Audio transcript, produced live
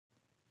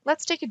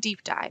Let's take a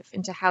deep dive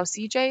into how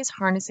CJ is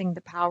harnessing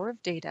the power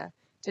of data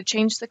to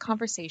change the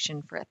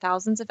conversation for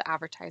thousands of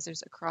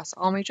advertisers across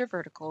all major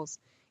verticals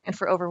and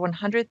for over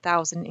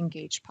 100,000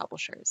 engaged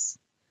publishers.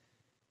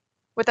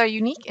 With our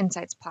unique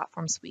Insights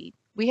platform suite,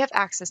 we have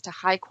access to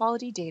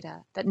high-quality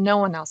data that no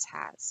one else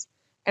has,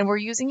 and we're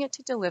using it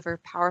to deliver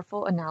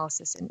powerful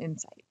analysis and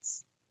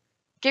insights.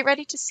 Get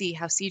ready to see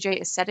how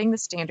CJ is setting the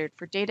standard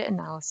for data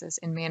analysis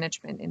and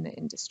management in the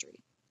industry.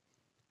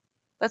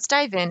 Let's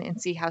dive in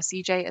and see how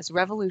CJ is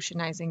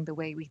revolutionizing the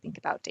way we think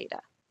about data.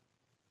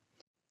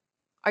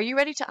 Are you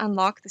ready to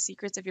unlock the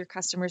secrets of your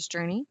customer's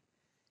journey?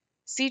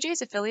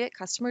 CJ's affiliate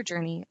customer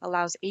journey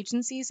allows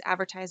agencies,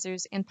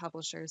 advertisers, and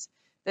publishers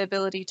the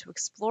ability to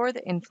explore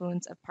the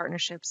influence of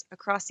partnerships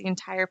across the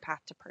entire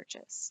path to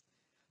purchase,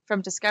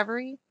 from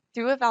discovery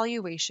through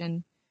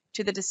evaluation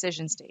to the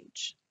decision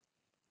stage.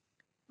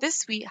 This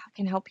suite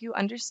can help you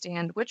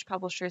understand which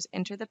publishers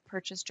enter the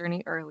purchase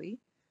journey early,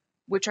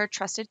 which are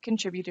trusted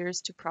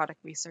contributors to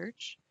product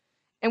research,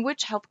 and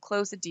which help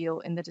close a deal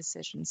in the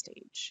decision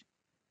stage.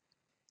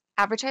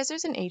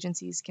 Advertisers and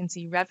agencies can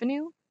see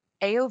revenue,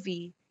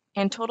 AOV,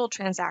 and total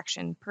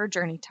transaction per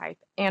journey type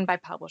and by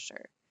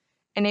publisher,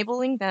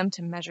 enabling them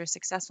to measure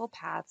successful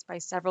paths by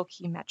several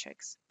key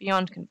metrics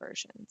beyond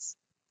conversions.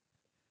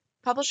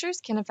 Publishers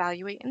can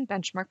evaluate and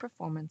benchmark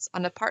performance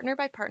on a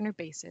partner-by-partner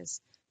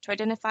basis to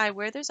identify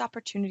where there's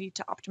opportunity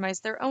to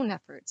optimize their own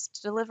efforts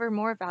to deliver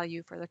more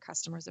value for their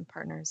customers and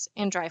partners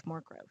and drive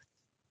more growth.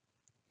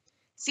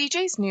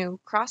 CJ's new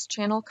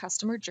cross-channel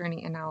customer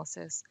journey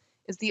analysis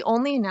is the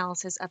only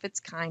analysis of its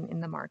kind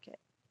in the market.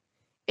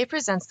 It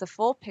presents the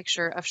full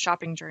picture of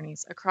shopping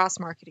journeys across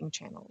marketing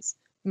channels,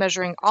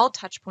 measuring all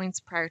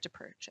touchpoints prior to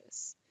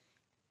purchase.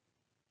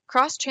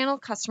 Cross-channel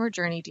customer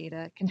journey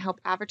data can help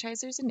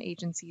advertisers and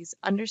agencies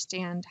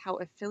understand how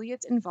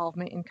affiliates'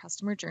 involvement in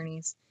customer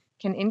journeys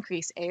can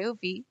increase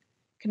AOV,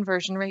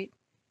 conversion rate,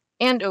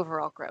 and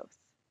overall growth.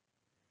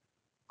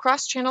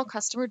 Cross-channel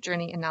customer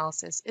journey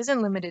analysis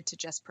isn't limited to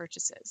just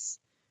purchases.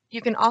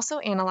 You can also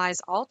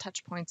analyze all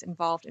touchpoints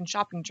involved in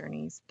shopping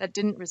journeys that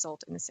didn't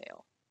result in a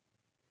sale.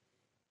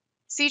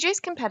 CJ's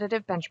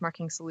competitive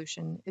benchmarking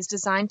solution is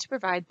designed to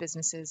provide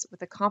businesses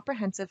with a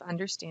comprehensive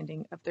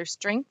understanding of their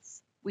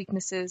strengths,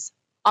 weaknesses,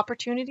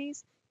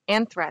 opportunities,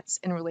 and threats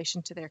in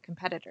relation to their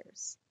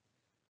competitors.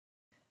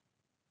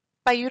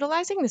 By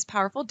utilizing this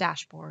powerful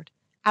dashboard,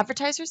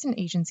 advertisers and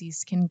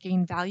agencies can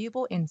gain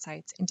valuable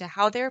insights into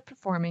how they are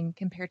performing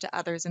compared to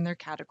others in their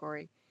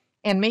category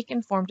and make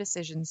informed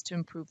decisions to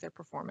improve their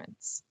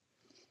performance.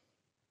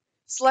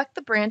 Select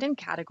the brand and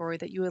category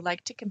that you would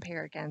like to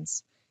compare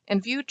against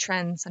and view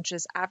trends such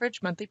as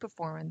average monthly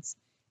performance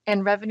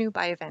and revenue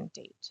by event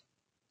date.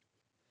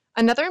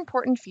 Another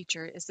important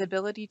feature is the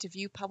ability to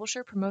view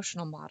publisher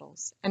promotional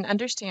models and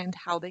understand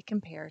how they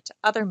compare to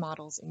other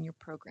models in your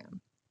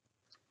program.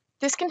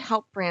 This can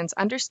help brands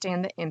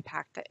understand the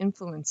impact that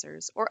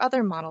influencers or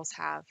other models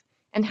have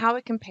and how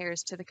it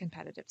compares to the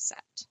competitive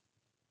set.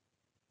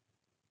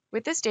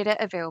 With this data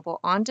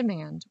available on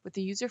demand with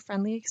a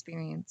user-friendly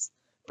experience,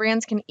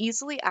 brands can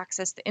easily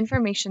access the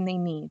information they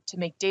need to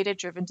make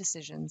data-driven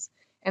decisions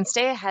and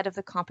stay ahead of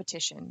the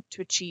competition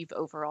to achieve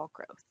overall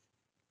growth.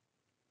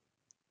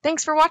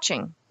 Thanks for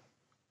watching.